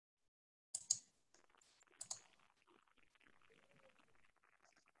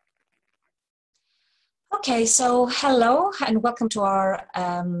Okay, so hello and welcome to our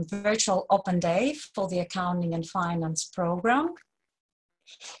virtual open day for the Accounting and Finance program.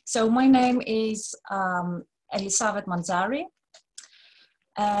 So my name is Elisabeth Manzari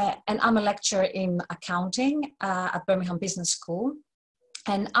and I'm a lecturer in accounting at Birmingham Business School.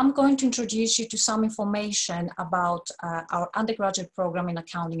 And I'm going to introduce you to some information about our undergraduate program in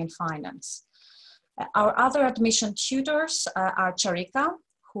accounting and finance. Our other admission tutors are Charika,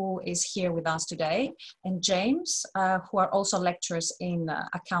 who is here with us today, and James, who are also lecturers in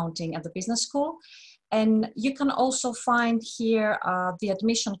accounting at the business school. And you can also find here the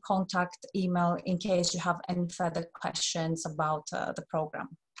admission contact email in case you have any further questions about the program.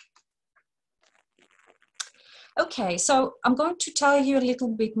 Okay, so I'm going to tell you a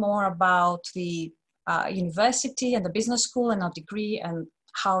little bit more about the university and the business school and our degree and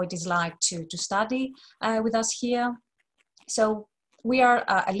how it is like to study with us here. So we are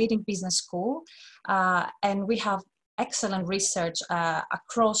a leading business school and we have excellent research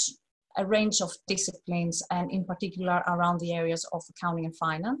across a range of disciplines and in particular around the areas of accounting and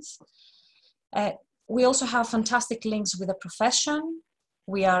finance. We also have fantastic links with the profession.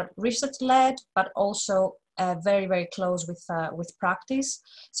 We are research-led, but also very, very close with practice.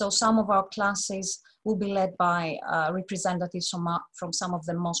 So some of our classes will be led by representatives from some of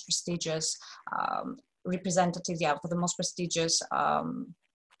the most prestigious representatives, for the most prestigious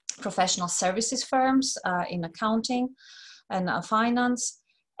professional services firms in accounting and finance.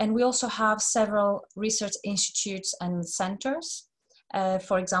 And we also have several research institutes and centers.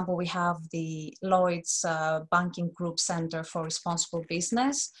 For example, we have the Lloyd's Banking Group Center for Responsible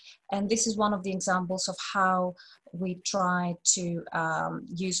Business. And this is one of the examples of how we try to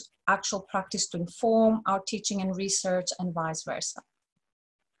use actual practice to inform our teaching and research and vice versa.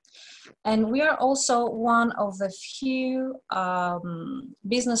 And we are also one of the few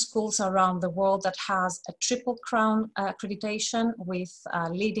business schools around the world that has a Triple Crown accreditation with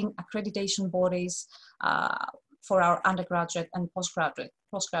leading accreditation bodies for our undergraduate and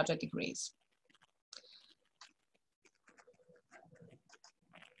postgraduate degrees.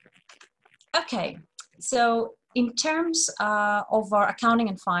 Okay, so in terms of our accounting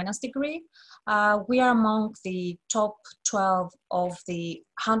and finance degree, we are among the top 12 of the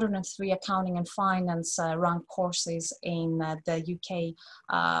 103 accounting and finance ranked courses in the UK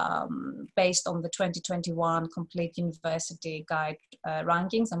based on the 2021 Complete University Guide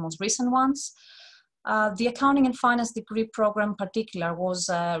rankings, the most recent ones. The accounting and finance degree program in particular was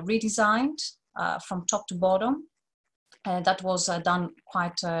redesigned from top to bottom. That was done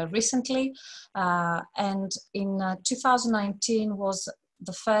quite recently. And in 2019 was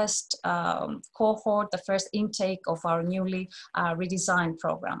the first cohort, the first intake of our newly redesigned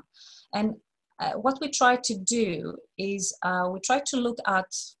program. And what we try to do is we try to look at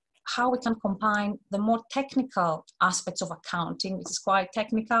how we can combine the more technical aspects of accounting, which is quite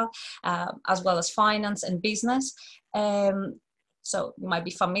technical, as well as finance and business. So you might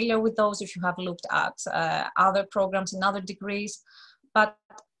be familiar with those if you have looked at other programs in other degrees, but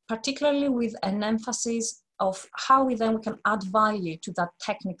particularly with an emphasis of how we can add value to that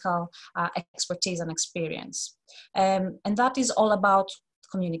technical expertise and experience. And that is all about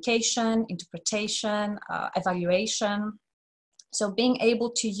communication, interpretation, evaluation. So being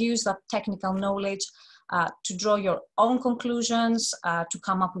able to use that technical knowledge to draw your own conclusions, to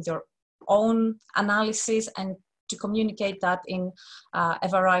come up with your own analysis and to communicate that in a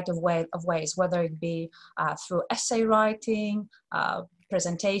variety of ways, whether it be through essay writing,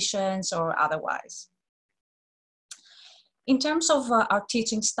 presentations, or otherwise. In terms of our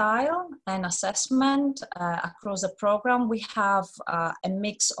teaching style and assessment across the program, we have a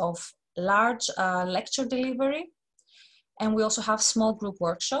mix of large lecture delivery, and we also have small group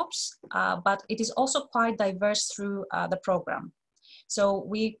workshops, but it is also quite diverse through the program. So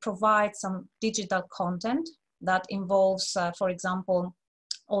we provide some digital content that involves, for example,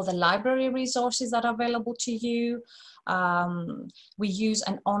 all the library resources that are available to you. We use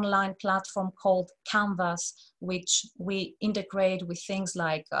an online platform called Canvas, which we integrate with things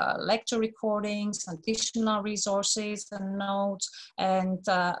like lecture recordings, additional resources and notes, and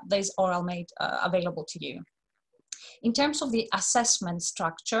these are all made available to you. In terms of the assessment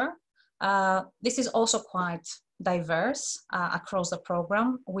structure, this is also quite diverse across the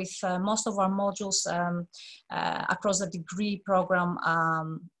program, with most of our modules across the degree program.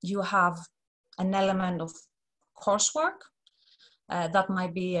 You have an element of coursework that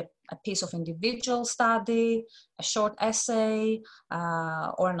might be a piece of individual study, a short essay,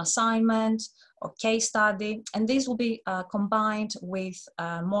 or an assignment or case study, and these will be combined with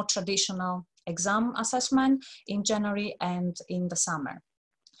more traditional exam assessment in January and in the summer.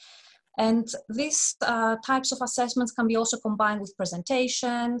 And these types of assessments can be also combined with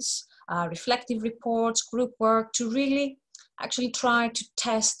presentations, reflective reports, group work, to really actually try to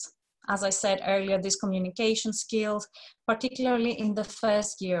test, as I said earlier, these communication skills, particularly in the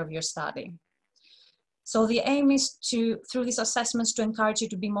first year of your study. So the aim is to, through these assessments, to encourage you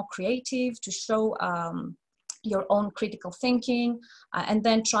to be more creative, to show your own critical thinking, and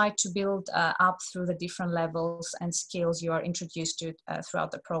then try to build up through the different levels and skills you are introduced to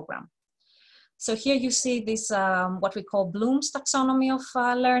throughout the program. So here you see this, what we call Bloom's taxonomy of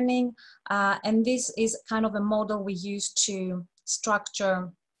learning. And this is kind of a model we use to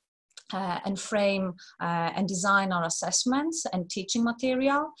structure and frame and design our assessments and teaching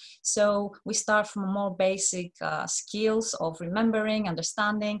material. So we start from more basic skills of remembering,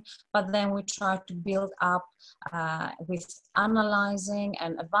 understanding, but then we try to build up with analyzing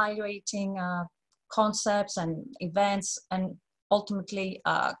and evaluating concepts and events, and ultimately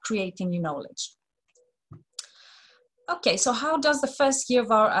creating new knowledge. Okay, so how does the first year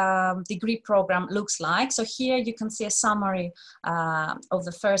of our degree program looks like? So here you can see a summary of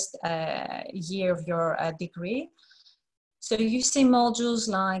the first year of your degree. So you see modules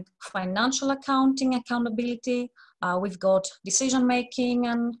like financial accounting, accountability. We've got decision making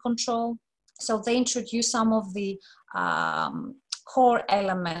and control. So they introduce some of the core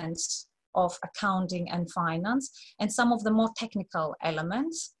elements of accounting and finance, and some of the more technical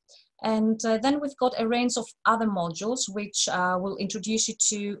elements. And then we've got a range of other modules which will introduce you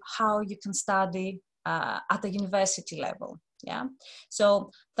to how you can study at the university level. Yeah,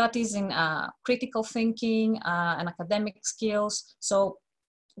 so that is in critical thinking and academic skills. So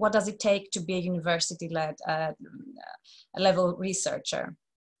what does it take to be a university-led level researcher?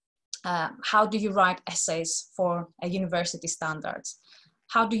 How do you write essays for a university standards?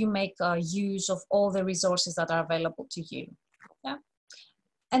 How do you make use of all the resources that are available to you? Yeah.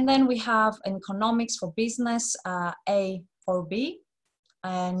 And then we have economics for business, A or B,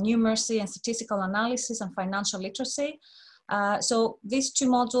 numeracy and statistical analysis, and financial literacy. So these two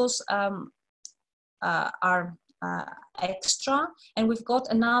modules are extra, and we've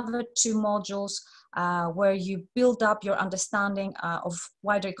got another two modules where you build up your understanding of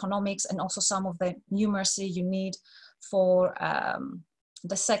wider economics, and also some of the numeracy you need for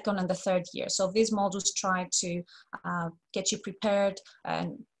the second and the third year. So these modules try to get you prepared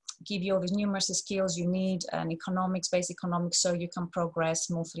and give you all the numeracy skills you need, and economics, basic economics, so you can progress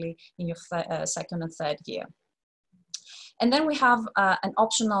smoothly in your second and third year. And then we have an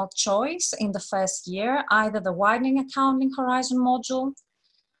optional choice in the first year, either the widening accounting horizon module,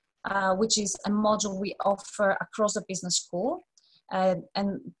 which is a module we offer across the business school.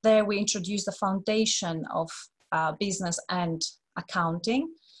 And there we introduce the foundation of business and accounting,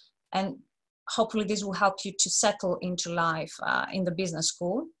 and hopefully this will help you to settle into life in the business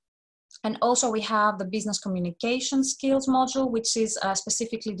school. And also we have the business communication skills module, which is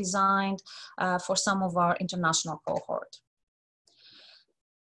specifically designed for some of our international cohort.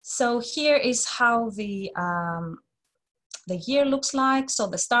 So here is how the year looks like. So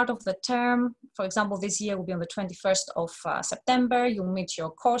the start of the term, for example, this year will be on the 21st of September. You'll meet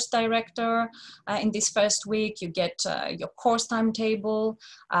your course director. In this first week, you get your course timetable.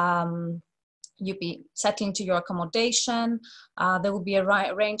 You'll be settling to your accommodation. There will be a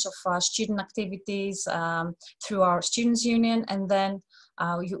range of student activities through our students' union. And then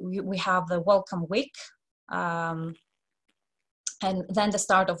we have the welcome week. And then the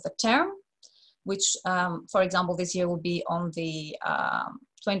start of the term, which, for example, this year will be on the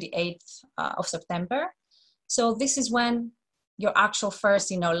 28th of September. So this is when your actual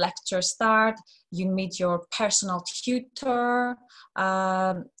first, lecture start. You meet your personal tutor.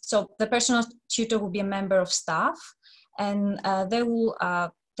 So the personal tutor will be a member of staff, and they will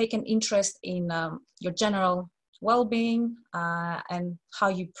take an interest in your general well-being and how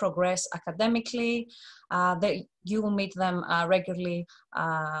you progress academically. You will meet them regularly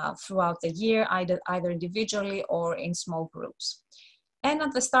throughout the year, either individually or in small groups. And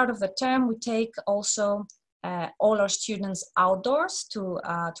at the start of the term, we take also all our students outdoors to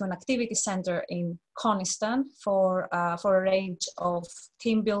an activity center in Coniston for a range of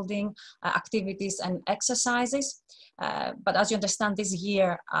team building activities and exercises. But as you understand, this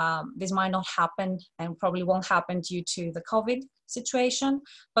year, this might not happen and probably won't happen due to the COVID situation.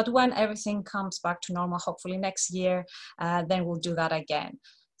 But when everything comes back to normal, hopefully next year, then we'll do that again.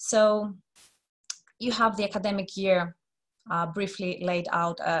 So you have the academic year briefly laid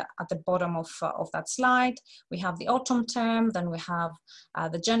out at the bottom of that slide. We have the autumn term, then we have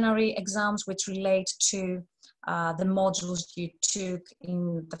the January exams, which relate to the modules you took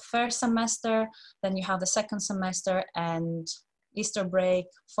in the first semester. Then you have the second semester, and Easter break,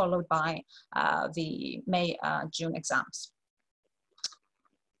 followed by the May-June exams.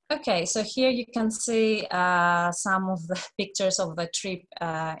 Okay, so here you can see some of the pictures of the trip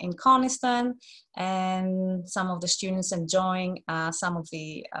in Coniston, and some of the students enjoying some of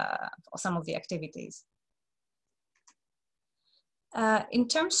the activities. In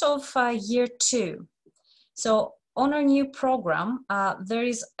terms of year 2, so on our new program, there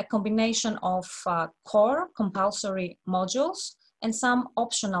is a combination of core compulsory modules and some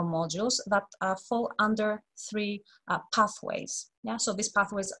optional modules that fall under 3 pathways. Yeah, so these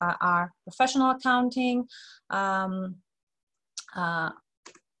pathways are professional accounting,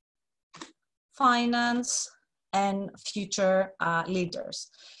 finance, and future leaders.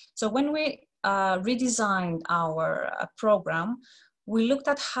 So when we redesigned our program, we looked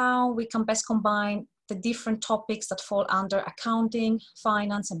at how we can best combine the different topics that fall under accounting,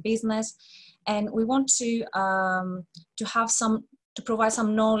 finance, and business, and we want to provide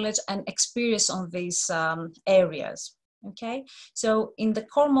some knowledge and experience on these areas. Okay, so in the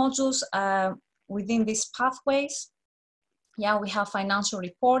core modules within these pathways, yeah, we have financial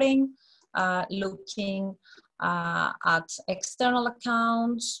reporting, looking at external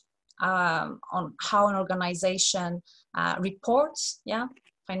accounts, on how an organization reports, yeah,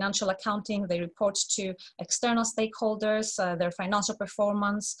 financial accounting, they report to external stakeholders, their financial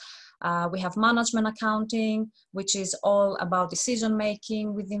performance. We have management accounting, which is all about decision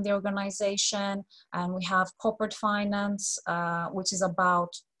making within the organization. And we have corporate finance, which is about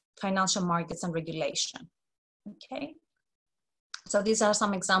financial markets and regulation. Okay. So these are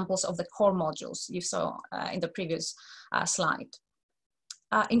some examples of the core modules you saw in the previous slide.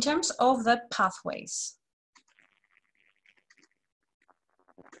 In terms of the pathways,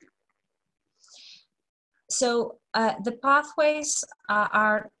 so the pathways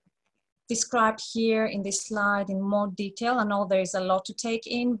are described here in this slide in more detail. I know there is a lot to take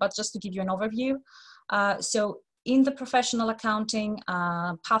in, but just to give you an overview. So in the professional accounting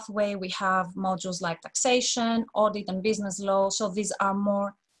pathway, we have modules like taxation, audit, and business law. So these are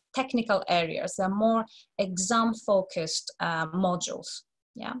more technical areas. They're more exam-focused modules.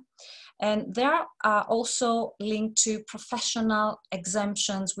 Yeah, and they are also linked to professional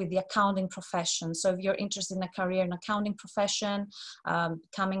exemptions with the accounting profession. So if you're interested in a career in accounting profession,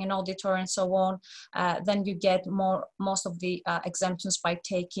 becoming an auditor and so on, then you get most of the exemptions by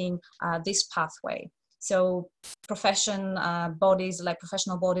taking this pathway. So professional bodies like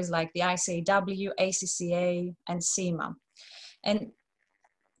the ICAW, ACCA, and CIMA. And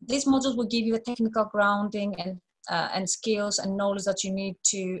these modules will give you a technical grounding and skills and knowledge that you need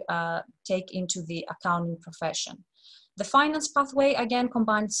to take into the accounting profession. The finance pathway, again,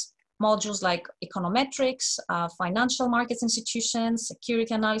 combines modules like econometrics, financial markets institutions,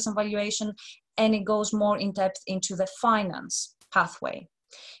 security analysis and valuation, and it goes more in depth into the finance pathway.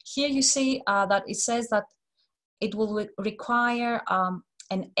 Here you see that it says that it will require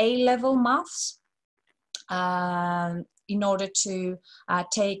an A-level maths in order to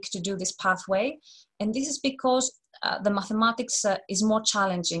do this pathway. And this is because the mathematics is more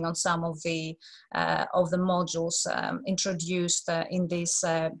challenging on some of the modules introduced in this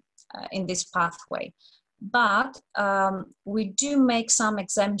pathway. But we do make some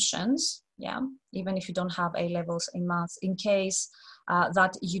exemptions, yeah, even if you don't have A levels in maths, in case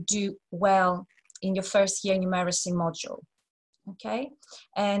that you do well in your first year numeracy module. Okay,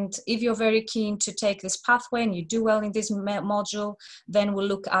 and if you're very keen to take this pathway and you do well in this module, then we'll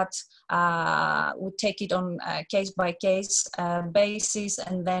look at, we'll take it on a case-by-case basis,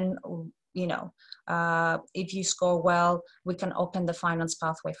 and then, you know, if you score well, we can open the finance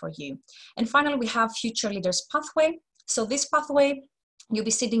pathway for you. And finally, we have future leaders pathway. So this pathway, you'll be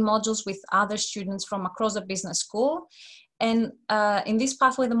sitting modules with other students from across the business school. And in this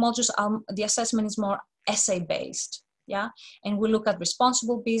pathway, the modules, the assessment is more essay-based. Yeah, and we look at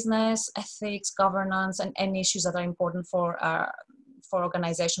responsible business, ethics, governance, and any issues that are important for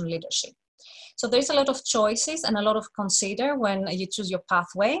organizational leadership. So there's a lot of choices and a lot of consider when you choose your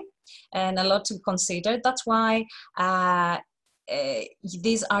pathway, and a lot to consider. That's why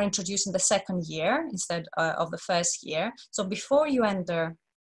these are introduced in the second year instead of the first year. So before you enter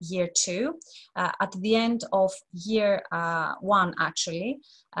year 2, at the end of year 1, actually,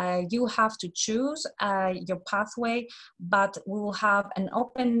 you have to choose your pathway, but we will have an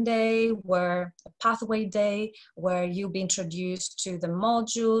open day, a pathway day, where you'll be introduced to the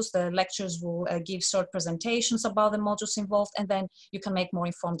modules. The lecturers will give short presentations about the modules involved, and then you can make more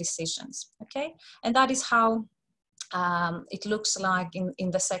informed decisions, okay? And that is how it looks like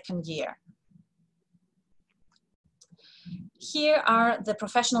in the second year. Here are the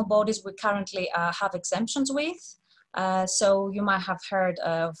professional bodies we currently have exemptions with. So you might have heard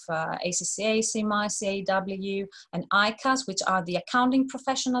of ACCA, CMI, CAW, and ICAS, which are the accounting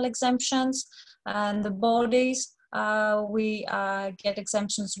professional exemptions, and the bodies we get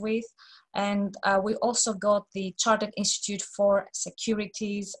exemptions with. And we also got the Chartered Institute for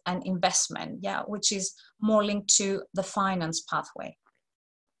Securities and Investment, yeah, which is more linked to the finance pathway.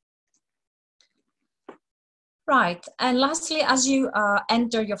 Right, and lastly, as you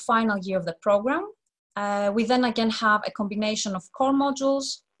enter your final year of the program, we then again have a combination of core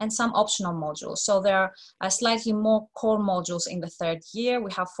modules and some optional modules. So there are slightly more core modules in the third year.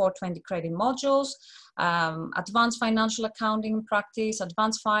 We have 420 credit modules, advanced financial accounting practice,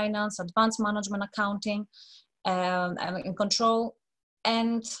 advanced finance, advanced management accounting, and control,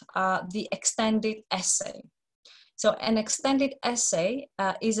 and the extended essay. So an extended essay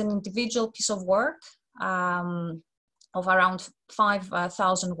is an individual piece of work of around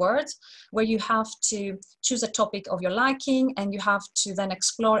 5,000 words, where you have to choose a topic of your liking and you have to then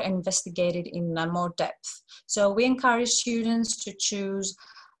explore and investigate it in more depth. So we encourage students to choose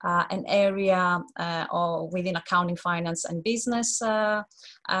an area or within accounting, finance, and business,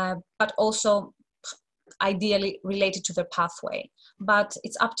 but also ideally related to the pathway. But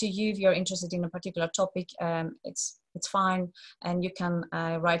it's up to you if you're interested in a particular topic. It's fine, and you can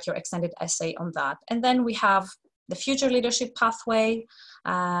write your extended essay on that. And then we have the future leadership pathway,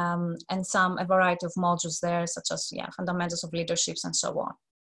 and a variety of modules there, such as fundamentals of leaderships and so on.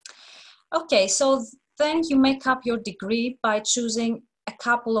 Okay, so then you make up your degree by choosing a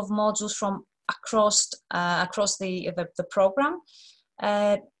couple of modules from across the program.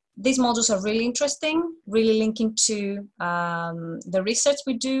 These modules are really interesting, really linking to the research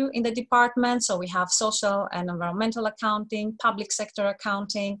we do in the department. So we have social and environmental accounting, public sector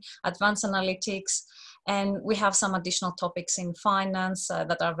accounting, advanced analytics, and we have some additional topics in finance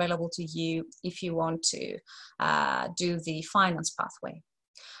that are available to you if you want to do the finance pathway.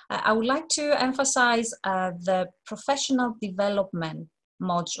 I would like to emphasize the professional development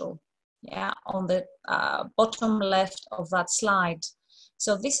module, on the bottom left of that slide.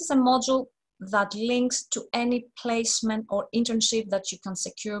 So this is a module that links to any placement or internship that you can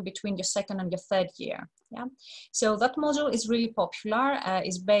secure between your second and your third year. So that module is really popular.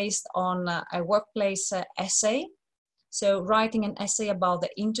 It's based on a workplace essay. So writing an essay about the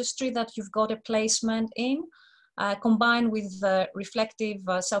industry that you've got a placement in, combined with the reflective,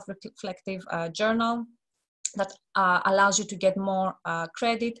 self-reflective journal that allows you to get more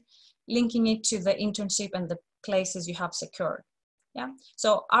credit, linking it to the internship and the places you have secured.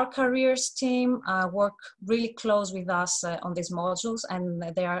 So our careers team work really close with us on these modules, and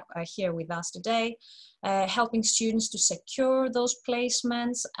they are here with us today, helping students to secure those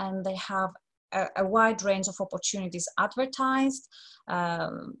placements, and they have a wide range of opportunities advertised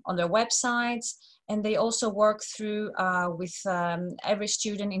on their websites, and they also work through with every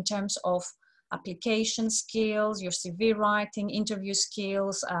student in terms of application skills, your CV writing, interview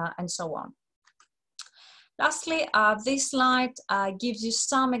skills, and so on. Lastly, this slide gives you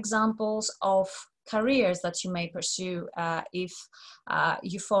some examples of careers that you may pursue if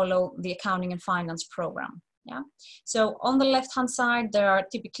you follow the accounting and finance program. So on the left-hand side, there are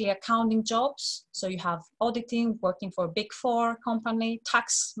typically accounting jobs. So you have auditing, working for a Big Four company,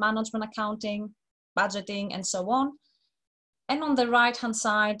 tax management accounting, budgeting, and so on. And on the right-hand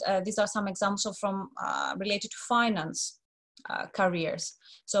side, these are some examples from related to finance careers.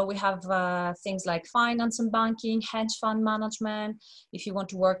 So we have things like finance and banking, hedge fund management, if you want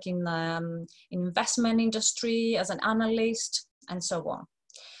to work in investment industry as an analyst, and so on.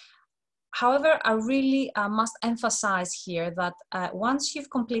 However, I really must emphasize here that once you've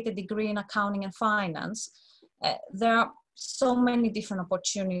completed a degree in accounting and finance, there are so many different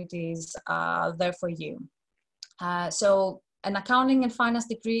opportunities there for you. So an accounting and finance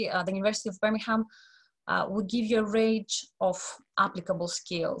degree at the University of Birmingham will give you a range of applicable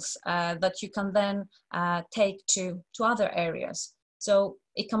skills that you can then take to other areas. So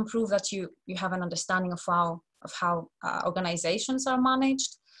it can prove that you have an understanding of how organizations are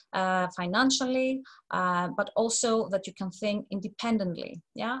managed financially, but also that you can think independently,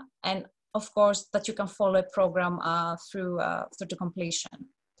 and of course that you can follow a program through to completion.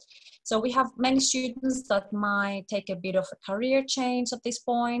 So we have many students that might take a bit of a career change at this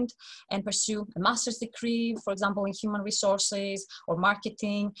point and pursue a master's degree, for example, in human resources or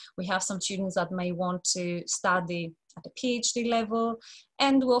marketing. We have some students that may want to study at a PhD level,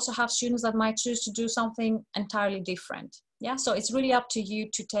 and we also have students that might choose to do something entirely different. So it's really up to you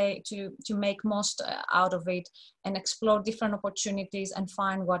to make most out of it and explore different opportunities and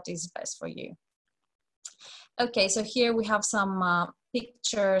find what is best for you. Okay, so here we have some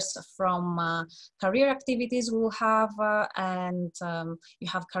pictures from career activities we'll have, and you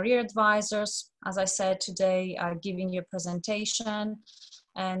have career advisors, as I said today, giving you a presentation.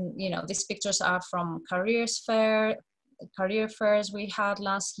 And these pictures are from career fairs we had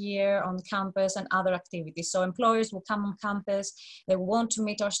last year on campus and other activities. So employers will come on campus, they want to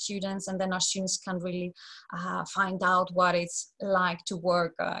meet our students, and then our students can really find out what it's like to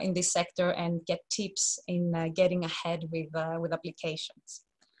work in this sector and get tips in getting ahead with applications.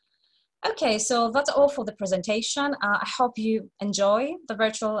 Okay, so that's all for the presentation. I hope you enjoy the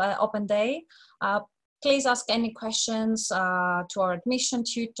virtual open day. Please ask any questions to our admission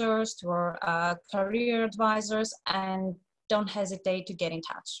tutors, to our career advisors, and don't hesitate to get in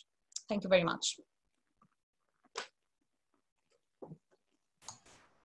touch. Thank you very much.